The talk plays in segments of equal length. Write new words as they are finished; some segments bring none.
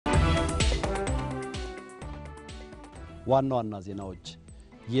ዋና ዋና ዜናዎች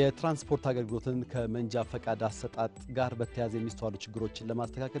የትራንስፖርት አገልግሎትን ከመንጃ ፈቃድ አሰጣጥ ጋር በተያያዘ የሚስተዋሉ ችግሮችን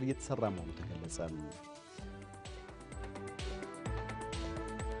ለማስተካከል እየተሰራ መሆኑ ተገለጸ።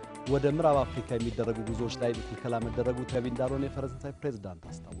 ወደ ምዕራብ አፍሪካ የሚደረጉ ጉዞዎች ላይ ክልከላ መደረጉ ተገቢ እንዳልሆነ የፈረንሳይ ፕሬዝዳንት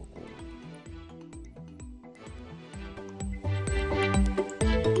አስታወቁ።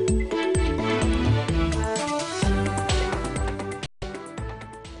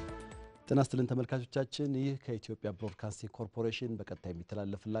 ጤና ይስጥልን ተመልካቾቻችን፣ ይህ ከኢትዮጵያ ብሮድካስቲንግ ኮርፖሬሽን በቀጥታ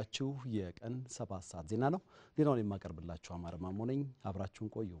የሚተላለፍላችሁ የቀን 7 ሰዓት ዜና ነው። ዜናውን የማቀርብላችሁ አማረ ማሞ ነኝ።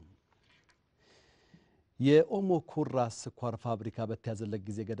 አብራችሁን ቆዩ። የኦሞ ኩራ ስኳር ፋብሪካ በተያዘለት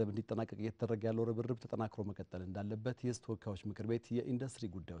ጊዜ ገደብ እንዲጠናቀቅ እየተደረገ ያለው ርብርብ ተጠናክሮ መቀጠል እንዳለበት የሕዝብ ተወካዮች ምክር ቤት የኢንዱስትሪ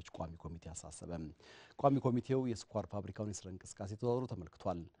ጉዳዮች ቋሚ ኮሚቴ አሳሰበ። ቋሚ ኮሚቴው የስኳር ፋብሪካውን የስራ እንቅስቃሴ ተዘዋውሮ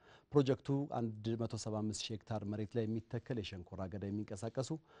ተመልክቷል። ፕሮጀክቱ 175 ሄክታር መሬት ላይ የሚተከል የሸንኮራ አገዳ የሚንቀሳቀሱ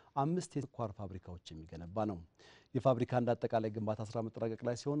 5 የስኳር ፋብሪካዎች የሚገነባ ነው። የፋብሪካ አንድ አጠቃላይ ግንባታ ስራ መጠናቀቅ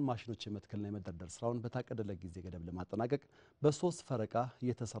ላይ ሲሆን ማሽኖች የመትከልና የመደርደር ስራውን በታቀደለት ጊዜ ገደብ ለማጠናቀቅ በ3 ፈረቃ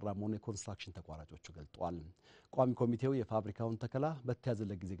እየተሰራ መሆኑን የኮንስትራክሽን ተቋራጮቹ ገልጠዋል። ቋሚ ኮሚቴው የፋብሪካውን ተከላ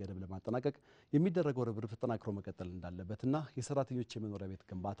በተያዘለት ጊዜ ገደብ ለማጠናቀቅ የሚደረገው ርብርብ ተጠናክሮ መቀጠል እንዳለበትና የሰራተኞች የመኖሪያ ቤት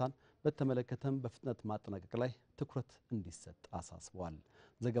ግንባታን በተመለከተም በፍጥነት ማጠናቀቅ ላይ ትኩረት እንዲሰጥ አሳስበዋል።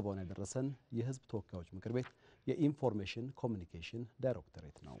 ዘገባውን ያደረሰን የሕዝብ ተወካዮች ምክር ቤት የኢንፎርሜሽን ኮሚኒኬሽን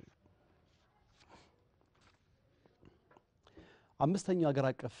ዳይሬክቶሬት ነው። አምስተኛው ሀገር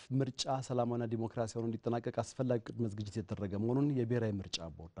አቀፍ ምርጫ ሰላማዊና ዲሞክራሲያዊ እንዲጠናቀቅ አስፈላጊ ቅድመ ዝግጅት የተደረገ መሆኑን የብሔራዊ ምርጫ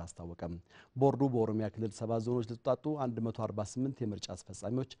ቦርድ አስታወቀ። ቦርዱ በኦሮሚያ ክልል 7 ዞኖች ለተውጣጡ 148 የምርጫ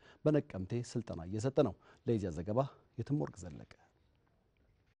አስፈጻሚዎች በነቀምቴ ስልጠና እየሰጠ ነው። ለዚያ ዘገባ የትምወርቅ ዘለቀ።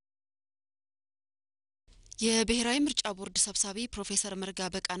 የብሔራዊ ምርጫ ቦርድ ሰብሳቢ ፕሮፌሰር መርጋ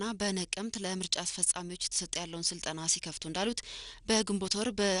በቃና በነቀምት ለምርጫ አስፈጻሚዎች የተሰጠ ያለውን ስልጠና ሲከፍቱ እንዳሉት በግንቦት ወር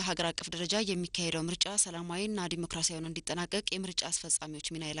በሀገር አቀፍ ደረጃ የሚካሄደው ምርጫ ሰላማዊና ዲሞክራሲያዊ እንዲጠናቀቅ የምርጫ አስፈጻሚዎች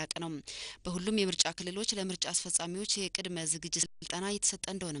ሚና የላቀ ነው። በሁሉም የምርጫ ክልሎች ለምርጫ አስፈጻሚዎች የቅድመ ዝግጅት ስልጠና እየተሰጠ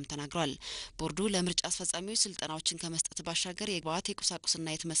እንደሆነም ተናግሯል። ቦርዱ ለምርጫ አስፈጻሚዎች ስልጠናዎችን ከመስጠት ባሻገር የግብዓት የቁሳቁስና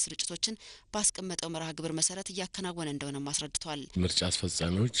የትምህርት ስርጭቶችን ባስቀመጠው መርሃ ግብር መሰረት እያከናወነ እንደሆነም አስረድቷል። ምርጫ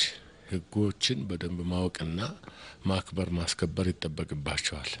አስፈጻሚዎች ህጎችን በደንብ ማወቅና ማክበር ማስከበር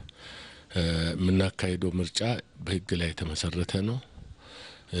ይጠበቅባቸዋል። የምናካሄደው ምርጫ በህግ ላይ የተመሰረተ ነው።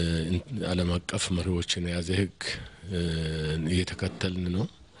 ዓለም አቀፍ መሪዎችን የያዘ ህግ እየተከተልን ነው።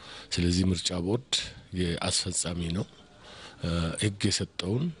 ስለዚህ ምርጫ ቦርድ የአስፈጻሚ ነው። ህግ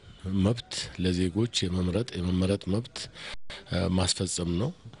የሰጠውን መብት ለዜጎች የመመረጥ መብት ማስፈጸም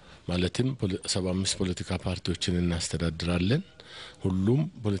ነው። ማለትም 75 ፖለቲካ ፓርቲዎችን እናስተዳድራለን። ሁሉም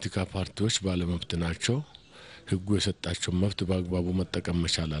ፖለቲካ ፓርቲዎች ባለመብት ናቸው። ህጉ የሰጣቸው መብት በአግባቡ መጠቀም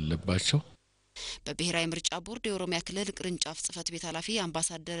መቻል አለባቸው። በብሔራዊ ምርጫ ቦርድ የኦሮሚያ ክልል ቅርንጫፍ ጽህፈት ቤት ኃላፊ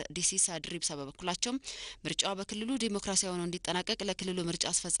አምባሳደር ዲሲሳ ድሪብሳ በበኩላቸው ምርጫው በክልሉ ዲሞክራሲያዊ ሆኖ እንዲጠናቀቅ ለክልሉ ምርጫ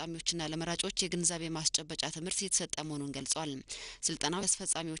አስፈጻሚዎችና ለመራጮች የግንዛቤ ማስጨበጫ ትምህርት እየተሰጠ መሆኑን ገልጸዋል። ስልጠናው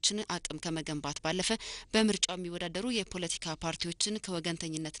አስፈጻሚዎችን አቅም ከመገንባት ባለፈ በምርጫው የሚወዳደሩ የፖለቲካ ፓርቲዎችን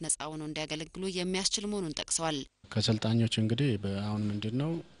ከወገንተኝነት ነጻ ሆነው እንዲያገለግሉ የሚያስችል መሆኑን ጠቅሰዋል። ከሰልጣኞች እንግዲህ አሁን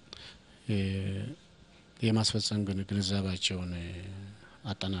ምንድነው የማስፈጸም ግንዛቤያቸውን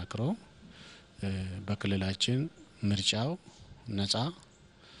አጠናክረው በክልላችን ምርጫው ነጻ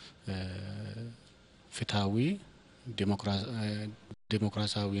ፍትሃዊ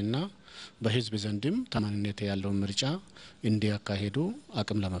ዲሞክራሲያዊና በህዝብ ዘንድም ተማንነት ያለው ምርጫ እንዲያካሄዱ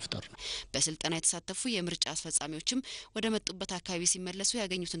አቅም ለመፍጠር ነው። በስልጠና የተሳተፉ የምርጫ አስፈጻሚዎችም ወደ መጡበት አካባቢ ሲመለሱ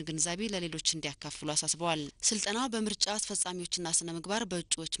ያገኙትን ግንዛቤ ለሌሎች እንዲያካፍሉ አሳስበዋል። ስልጠናው በምርጫ አስፈጻሚዎችና ስነ ምግባር፣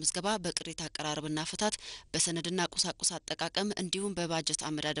 በእጩዎች ምዝገባ፣ በቅሬታ አቀራረብና ፍታት፣ በሰነድና ቁሳቁስ አጠቃቀም እንዲሁም በባጀት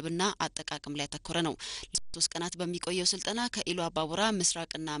አመዳደብና አጠቃቀም ላይ ያተኮረ ነው። ለ3 ቀናት በሚቆየው ስልጠና ከኢሉ አባቡራ፣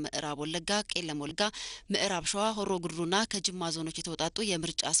 ምስራቅና ምዕራብ ወለጋ፣ ቄለም ወለጋ፣ ምዕራብ ሸዋ፣ ሆሮ ጉድሩና ከጅማ ዞኖች የተውጣጡ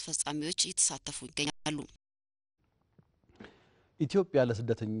የምርጫ አስፈጻሚዎች ይተሳተፉ ይገኛሉ። ኢትዮጵያ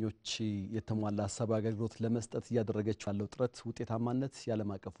ለስደተኞች የተሟላ ሰብአዊ አገልግሎት ለመስጠት እያደረገች ያለው ጥረት ውጤታማነት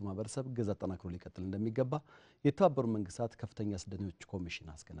የዓለም አቀፉ ማህበረሰብ ገዛ ተጠናክሮ ሊቀጥል እንደሚገባ የተባበሩት መንግስታት ከፍተኛ ስደተኞች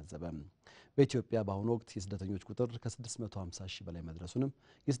ኮሚሽን አስገነዘበ። በኢትዮጵያ በአሁኑ ወቅት የስደተኞች ቁጥር ከ650 ሺህ በላይ መድረሱንም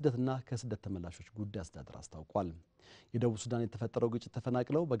የስደትና ከስደት ተመላሾች ጉዳይ አስተዳደር አስታውቋል። የደቡብ ሱዳን የተፈጠረው ግጭት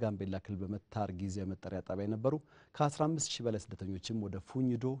ተፈናቅለው በጋምቤላ ክልል በመታር ጊዜያዊ መጠለያ ጣቢያ የነበሩ ከ15 ሺህ በላይ ስደተኞችም ወደ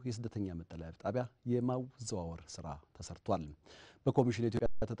ፉኝዶ የስደተኛ መጠለያ ጣቢያ የማዘዋወር ስራ ተሰርቷል። በኮሚሽኑ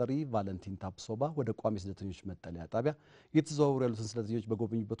የኢትዮጵያ ተጠሪ ቫለንቲን ታፕሶባ ወደ ቋሚ ስደተኞች መጠለያ ጣቢያ የተዘዋወሩ ያሉትን ስደተኞች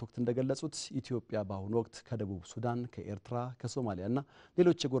በጎበኙበት ወቅት እንደገለጹት ኢትዮጵያ በአሁኑ ወቅት ከደቡብ ሱዳን፣ ከኤርትራ፣ ከሶማሊያና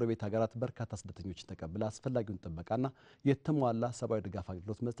ሌሎች የጎረቤት ሀገራት በርካታ ስደተኞችን ተቀብላ አስፈላጊውን ጥበቃና የተሟላ ሰብአዊ ድጋፍ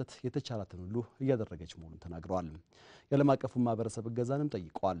አገልግሎት መስጠት የተቻላትን ሁሉ እያደረገች መሆኑን ተናግረዋል። የዓለም አቀፉ ማህበረሰብ እገዛንም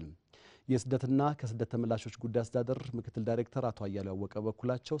ጠይቀዋል። የስደትና ከስደት ተመላሾች ጉዳይ አስተዳደር ምክትል ዳይሬክተር አቶ አያሌው አወቀ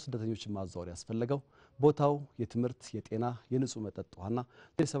በኩላቸው ስደተኞችን ማዛወር ያስፈለገው ቦታው የትምህርት፣ የጤና፣ የንጹህ መጠጥ ውሃና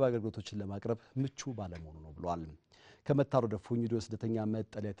የሰብአዊ አገልግሎቶችን ለማቅረብ ምቹ ባለመሆኑ ነው ብለዋል። ከመታር ወደ ፉኝዶ ስደተኛ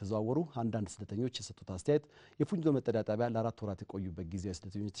መጠለያ የተዘዋወሩ አንዳንድ ስደተኞች የሰጡት አስተያየት የፉኝዶ መጠለያ ጣቢያ ለ4 ወራት የቆዩበት ጊዜያዊ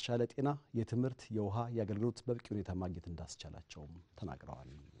ስደተኞች የተሻለ ጤና፣ የትምህርት፣ የውሃ፣ የአገልግሎት በበቂ ሁኔታ ማግኘት እንዳስቻላቸውም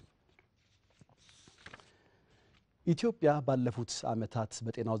ተናግረዋል። ኢትዮጵያ ባለፉት ዓመታት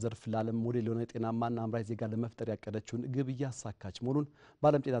በጤናው ዘርፍ ለዓለም ሞዴል የሆነ ጤናማና አምራች ዜጋ ለመፍጠር ያቀደችውን ግብ እያሳካች መሆኑን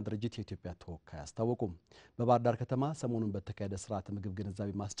በዓለም ጤና ድርጅት የኢትዮጵያ ተወካይ አስታወቁ። በባህር ዳር ከተማ ሰሞኑን በተካሄደ ስርዓተ ምግብ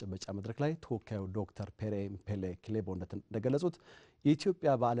ግንዛቤ ማስጨበጫ መድረክ ላይ ተወካዩ ዶክተር ፔሌ ክሌቦ እንደገለጹት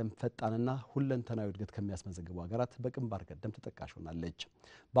የኢትዮጵያ በዓለም ፈጣንና ሁለንተናዊ እድገት ከሚያስመዘግቡ ሀገራት በግንባር ቀደም ተጠቃሽ ሆናለች።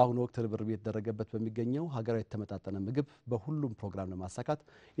 በአሁኑ ወቅት ርብርብ የተደረገበት በሚገኘው ሀገራዊ የተመጣጠነ ምግብ በሁሉም ፕሮግራም ለማሳካት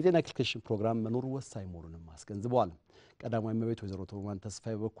የጤና ክሊኒኬሽን ፕሮግራም መኖሩ ወሳኝ መሆኑንም አስገንዝበዋል። ቀዳማዊ እመቤት ወይዘሮ ቶማን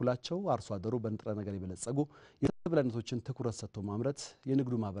ተስፋዬ በበኩላቸው አርሶ አደሩ በንጥረ ነገር የበለጸጉ የሰብል አይነቶችን ትኩረት ሰጥቶ ማምረት፣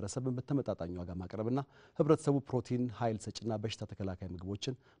 የንግዱ ማህበረሰብን በተመጣጣኝ ዋጋ ማቅረብና ህብረተሰቡ ፕሮቲን፣ ኃይል ሰጪና በሽታ ተከላካይ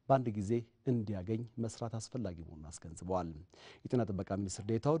ምግቦችን በአንድ ጊዜ እንዲያገኝ መስራት አስፈላጊ መሆኑን አስገንዝበዋል። የጤና ጥበቃ ሚኒስትር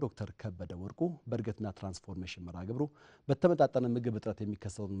ዴኤታው ዶክተር ከበደ ወርቁ በእድገትና ትራንስፎርሜሽን መርሃ ግብሩ በተመጣጠነ ምግብ እጥረት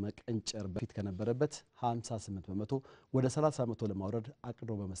የሚከሰተውን መቀንጨር በፊት ከነበረበት 58 በመቶ ወደ 30 በመቶ ለማውረድ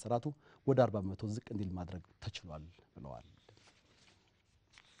አቅዶ በመሰራቱ ወደ 40 በመቶ ዝቅ እንዲል ማድረግ ተችሏል ብለዋል።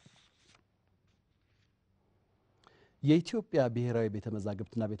 የኢትዮጵያ ብሔራዊ ቤተ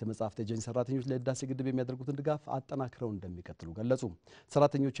መዛግብትና ቤተ መጻሕፍት ኤጀንሲ ሰራተኞች ለህዳሴ ግድብ የሚያደርጉትን ድጋፍ አጠናክረው እንደሚቀጥሉ ገለጹ።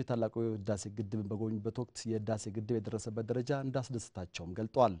 ሰራተኞቹ የታላቁ የህዳሴ ግድብን በጎበኙበት ወቅት የህዳሴ ግድብ የደረሰበት ደረጃ እንዳስደስታቸውም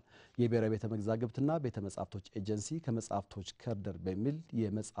ገልጠዋል። የብሔራዊ ቤተ መዛግብትና ቤተ መጻሕፍቶች ኤጀንሲ ከመጻሕፍቶች ከርደር በሚል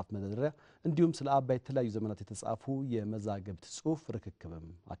የመጽሐፍት መደርደሪያ እንዲሁም ስለ አባይ የተለያዩ ዘመናት የተጻፉ የመዛግብት ጽሑፍ ርክክብም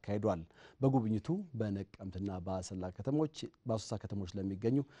አካሂዷል። በጉብኝቱ በነቀምትና በአሶሳ ከተሞች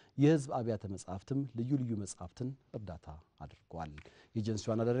ለሚገኙ የህዝብ አብያተ መጻሕፍትም ልዩ ልዩ መጻሕፍትን እርዳታ አድርጓል። የኤጀንሲ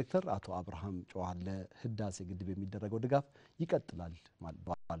ዋና ዳይሬክተር አቶ አብርሃም ጨዋለ ለህዳሴ ግድብ የሚደረገው ድጋፍ ይቀጥላል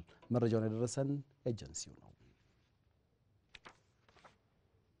ብለዋል። መረጃውን ያደረሰን ኤጀንሲው ነው።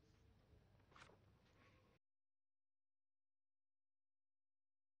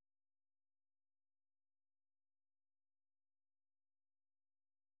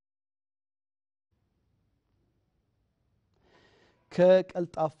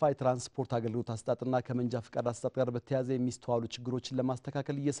 ከቀልጣፋ የትራንስፖርት አገልግሎት አሰጣጥና ከመንጃ ፍቃድ አሰጣጥ ጋር በተያያዘ የሚስተዋሉ ችግሮችን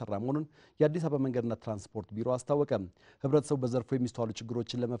ለማስተካከል እየሰራ መሆኑን የአዲስ አበባ መንገድና ትራንስፖርት ቢሮ አስታወቀ። ህብረተሰቡ በዘርፉ የሚስተዋሉ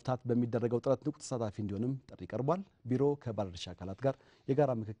ችግሮችን ለመፍታት በሚደረገው ጥረት ንቁ ተሳታፊ እንዲሆንም ጥሪ ቀርቧል። ቢሮ ከባለድርሻ አካላት ጋር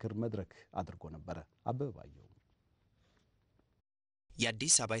የጋራ ምክክር መድረክ አድርጎ ነበረ። አበባየው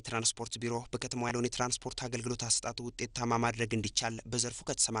የአዲስ አበባ የትራንስፖርት ቢሮ በከተማው ያለውን የትራንስፖርት አገልግሎት አሰጣጡ ውጤታማ ማድረግ እንዲቻል በዘርፉ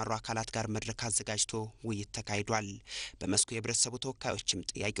ከተሰማሩ አካላት ጋር መድረክ አዘጋጅቶ ውይይት ተካሂዷል። በመስኩ የህብረተሰቡ ተወካዮችም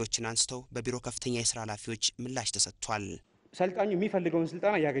ጥያቄዎችን አንስተው በቢሮ ከፍተኛ የስራ ኃላፊዎች ምላሽ ተሰጥቷል። ሰልጣኙ የሚፈልገውን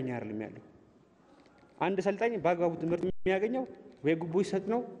ስልጠና ያገኛ አይደለም ያለው። አንድ ሰልጣኝ በአግባቡ ትምህርት የሚያገኘው ወይ ጉቦ ይሰጥ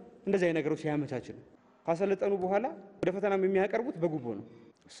ነው፣ እንደዚህ አይነት ነገሮች ሲያመቻች ነው። ካሰለጠኑ በኋላ ወደ ፈተናም የሚያቀርቡት በጉቦ ነው።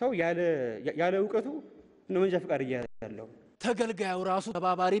 ሰው ያለ እውቀቱ ነው መንጃ ፍቃድ ያለው። ተገልጋዩ ራሱ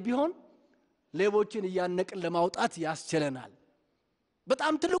ተባባሪ ቢሆን ሌቦችን እያነቅን ለማውጣት ያስችለናል።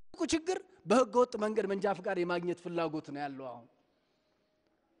 በጣም ትልቁ ችግር በህገወጥ መንገድ መንጃ ፍቃድ የማግኘት ፍላጎት ነው ያለው። አሁን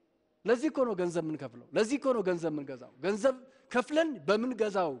ለዚህ እኮ ነው ገንዘብ ምን ከፍለው፣ ለዚህ እኮ ነው ገንዘብ ምን ገዛው። ገንዘብ ከፍለን በምን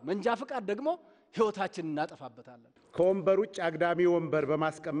ገዛው መንጃ ፍቃድ ደግሞ ህይወታችንን እናጠፋበታለን። ከወንበር ውጭ አግዳሚ ወንበር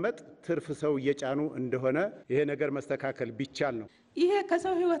በማስቀመጥ ትርፍ ሰው እየጫኑ እንደሆነ ይሄ ነገር መስተካከል ቢቻል ነው። ይሄ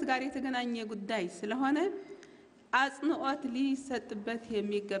ከሰው ህይወት ጋር የተገናኘ ጉዳይ ስለሆነ አጽንኦት ሊሰጥበት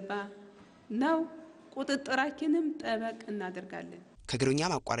የሚገባ ነው። ቁጥጥራችንም ጠበቅ እናደርጋለን። ከእግረኛ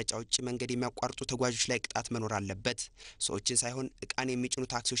ማቋረጫ ውጭ መንገድ የሚያቋርጡ ተጓዦች ላይ ቅጣት መኖር አለበት። ሰዎችን ሳይሆን እቃን የሚጭኑ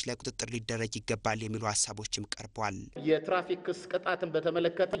ታክሲዎች ላይ ቁጥጥር ሊደረግ ይገባል የሚሉ ሀሳቦችም ቀርበዋል። የትራፊክ ቅጣትን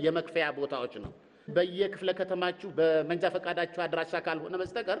በተመለከተ የመክፈያ ቦታዎች ነው። በየክፍለ ከተማችሁ በመንጃ ፈቃዳችሁ አድራሻ ካልሆነ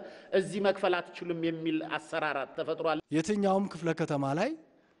በስተቀር እዚህ መክፈል አትችሉም የሚል አሰራር ተፈጥሯል። የትኛውም ክፍለ ከተማ ላይ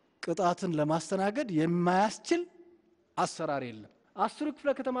ቅጣትን ለማስተናገድ የማያስችል አሰራር የለም። 10 ክፍለ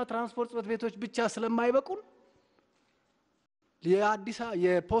ከተማ ትራንስፖርት ጽሕፈት ቤቶች ብቻ ስለማይበቁን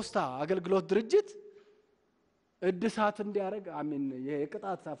የፖስታ አገልግሎት ድርጅት እድሳት እንዲያደርግ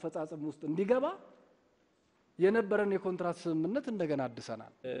የቅጣት አፈጻጸም ውስጥ እንዲገባ የነበረን የኮንትራት ስምምነት እንደገና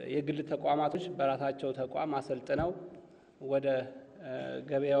አድሰናል። የግል ተቋማቶች በራሳቸው ተቋም አሰልጥነው ወደ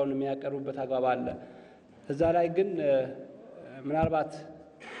ገበያውን የሚያቀርቡበት አግባብ አለ። እዛ ላይ ግን ምናልባት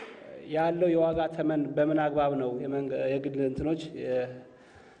ያለው የዋጋ ተመን በምን አግባብ ነው የግል እንትኖች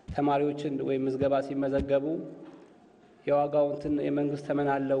ተማሪዎችን ወይ ምዝገባ ሲመዘገቡ የዋጋው እንትን የመንግስት ተመን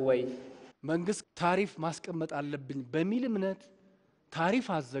አለው ወይ? መንግስት ታሪፍ ማስቀመጥ አለብኝ በሚል እምነት ታሪፍ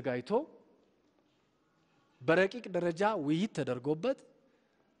አዘጋጅቶ በረቂቅ ደረጃ ውይይት ተደርጎበት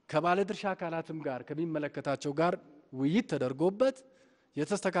ከባለድርሻ አካላትም ጋር ከሚመለከታቸው ጋር ውይይት ተደርጎበት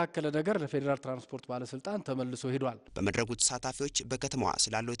የተስተካከለ ነገር ለፌዴራል ትራንስፖርት ባለስልጣን ተመልሶ ሄዷል። በመድረኩ ተሳታፊዎች በከተማዋ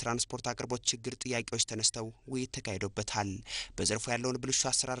ስላለው የትራንስፖርት አቅርቦት ችግር ጥያቄዎች ተነስተው ውይይት ተካሂዶበታል። በዘርፉ ያለውን ብልሹ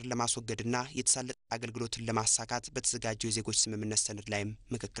አሰራር ለማስወገድና የተሳለጠ አገልግሎትን ለማሳካት በተዘጋጀው የዜጎች ስምምነት ሰነድ ላይም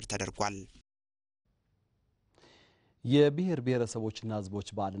ምክክር ተደርጓል። የብሔር ብሔረሰቦችና ሕዝቦች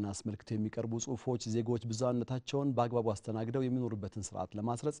በዓልን አስመልክተው የሚቀርቡ ጽሁፎች ዜጎች ብዙሃነታቸውን በአግባቡ አስተናግደው የሚኖሩበትን ስርዓት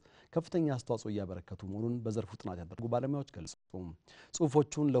ለማስረጽ ከፍተኛ አስተዋጽኦ እያበረከቱ መሆኑን በዘርፉ ጥናት ያደረጉ ባለሙያዎች ገልጸው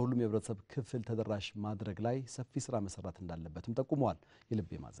ጽሁፎቹን ለሁሉም የህብረተሰብ ክፍል ተደራሽ ማድረግ ላይ ሰፊ ስራ መሰራት እንዳለበትም ጠቁመዋል።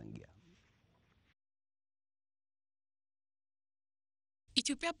 የልቤ ማዘንጊያ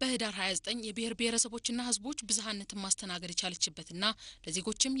ኢትዮጵያ በህዳር 29 የብሔር ብሔረሰቦችና ህዝቦች ብዝሃነትን ማስተናገድ የቻለችበትና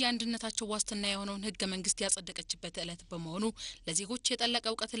ለዜጎችም የአንድነታቸው ዋስትና የሆነውን ህገ መንግስት ያጸደቀችበት ዕለት በመሆኑ ለዜጎች የጠለቀ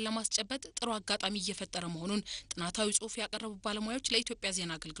እውቀትን ለማስጨበጥ ጥሩ አጋጣሚ እየፈጠረ መሆኑን ጥናታዊ ጽሁፍ ያቀረቡ ባለሙያዎች ለኢትዮጵያ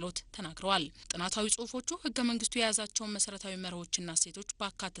ዜና አገልግሎት ተናግረዋል። ጥናታዊ ጽሁፎቹ ህገ መንግስቱ የያዛቸውን መሰረታዊ መርሆችና እሴቶች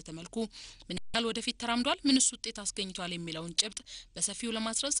ባካተተ መልኩ ምን ያህል ወደፊት ተራምዷል፣ ምንስ ውጤት አስገኝቷል የሚለውን ጭብጥ በሰፊው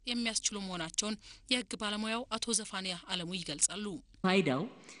ለማስረጽ የሚያስችሉ መሆናቸውን የህግ ባለሙያው አቶ ዘፋንያ አለሙ ይገልጻሉ። ፋይዳው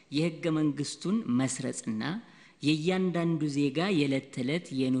የህገ መንግስቱን መስረጽና የእያንዳንዱ ዜጋ የዕለት ተዕለት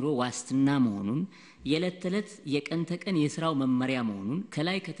የኑሮ ዋስትና መሆኑን የዕለት ተዕለት የቀን ተቀን የስራው መመሪያ መሆኑን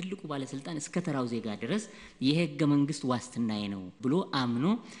ከላይ ከትልቁ ባለስልጣን እስከ ተራው ዜጋ ድረስ የህገ መንግስት ዋስትናዬ ነው ብሎ አምኖ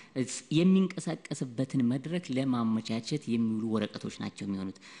የሚንቀሳቀስበትን መድረክ ለማመቻቸት የሚውሉ ወረቀቶች ናቸው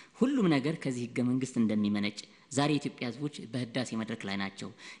የሚሆኑት። ሁሉም ነገር ከዚህ ህገ መንግስት እንደሚመነጭ ዛሬ የኢትዮጵያ ህዝቦች በህዳሴ መድረክ ላይ ናቸው።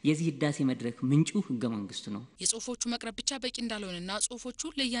 የዚህ ህዳሴ መድረክ ምንጩ ህገ መንግስቱ ነው። የጽሁፎቹ መቅረብ ብቻ በቂ እንዳልሆነና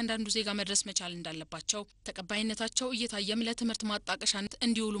ጽሁፎቹ ለእያንዳንዱ ዜጋ መድረስ መቻል እንዳለባቸው ተቀባይነታቸው እየታየም ለትምህርት ማጣቀሻነት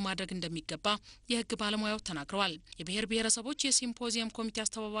እንዲውሉ ማድረግ እንደሚገባ የህግ ባለሙያው ተናግረዋል። የብሔር ብሔረሰቦች የሲምፖዚየም ኮሚቴ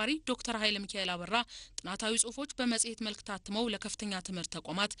አስተባባሪ ዶክተር ኃይለ ሚካኤል አበራ ጥናታዊ ጽሁፎች በመጽሔት መልክ ታትመው ለከፍተኛ ትምህርት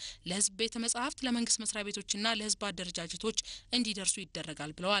ተቋማት፣ ለህዝብ ቤተ መጻሕፍት፣ ለመንግስት መስሪያ ቤቶችና ለህዝብ አደረጃጀቶች እንዲደርሱ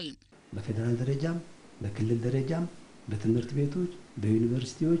ይደረጋል ብለዋል። በፌደራል ደረጃም በክልል ደረጃም በትምህርት ቤቶች፣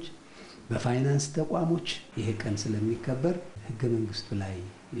 በዩኒቨርሲቲዎች፣ በፋይናንስ ተቋሞች ይሄ ቀን ስለሚከበር ህገ መንግስቱ ላይ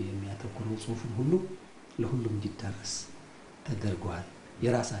የሚያተኩረው ጽሁፍን ሁሉ ለሁሉም እንዲዳረስ ተደርጓል።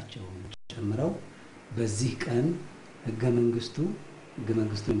 የራሳቸውን ጨምረው በዚህ ቀን ህገ መንግስቱን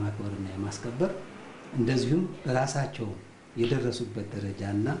ማክበርና የማስከበር እንደዚሁም ራሳቸው የደረሱበት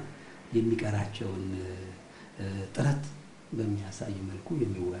ደረጃና የሚቀራቸውን ጥረት በሚያሳይ መልኩ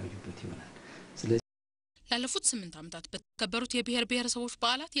የሚወያዩበት ይሆናል። ላለፉት 8 ዓመታት በተከበሩት የብሔር ብሔረሰቦች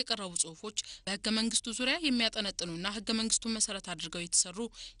በዓላት የቀረቡ ጽሁፎች በህገ መንግስቱ ዙሪያ የሚያጠነጥኑና ህገ መንግስቱን መሰረት አድርገው የተሰሩ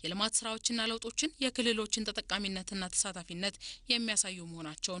የልማት ስራዎችና ለውጦችን፣ የክልሎችን ተጠቃሚነትና ተሳታፊነት የሚያሳዩ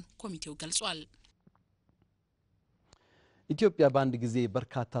መሆናቸውን ኮሚቴው ገልጿል። ኢትዮጵያ በአንድ ጊዜ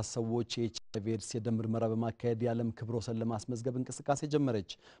በርካታ ሰዎች የኤችአይቪ ኤድስ የደም ምርመራ በማካሄድ የዓለም ክብረ ወሰን ለማስመዝገብ እንቅስቃሴ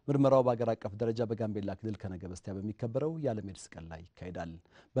ጀመረች። ምርመራው በአገር አቀፍ ደረጃ በጋምቤላ ክልል ከነገ በስቲያ በሚከበረው የዓለም ኤድስ ቀን ላይ ይካሄዳል።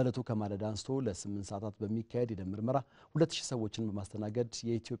 በዕለቱ ከማለዳ አንስቶ ለ8 ሰዓታት በሚካሄድ የደም ምርመራ 2000 ሰዎችን በማስተናገድ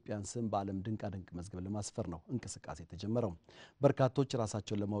የኢትዮጵያን ስም በዓለም ድንቃ ድንቅ መዝገብ ለማስፈር ነው እንቅስቃሴ የተጀመረው። በርካቶች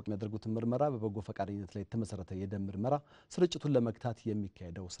ራሳቸውን ለማወቅ የሚያደርጉትን ምርመራ በበጎ ፈቃደኝነት ላይ የተመሰረተ የደም ምርመራ ስርጭቱን ለመግታት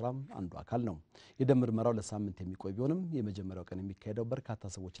የሚካሄደው ስራም አንዱ አካል ነው። የደም ምርመራው ለሳምንት የሚቆይ ቢሆንም የመጀመሪያው ቀን የሚካሄደው በርካታ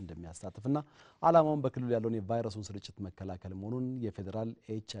ሰዎች እንደሚያሳትፍና ዓላማውን በክልሉ ያለውን የቫይረሱን ስርጭት መከላከል መሆኑን የፌዴራል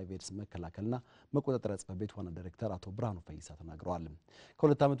ኤችአይቪ ኤድስ መከላከልና መቆጣጠሪያ ጽሕፈት ቤት ዋና ዳይሬክተር አቶ ብርሃኑ ፈይሳ ተናግረዋል።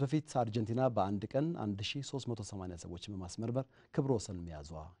 ከ2 ዓመት በፊት አርጀንቲና በአንድ ቀን 1380 ሰዎችን በማስመርመር ክብረ ወሰን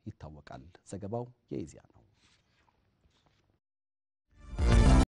መያዟ ይታወቃል። ዘገባው የኢዜአ ነው።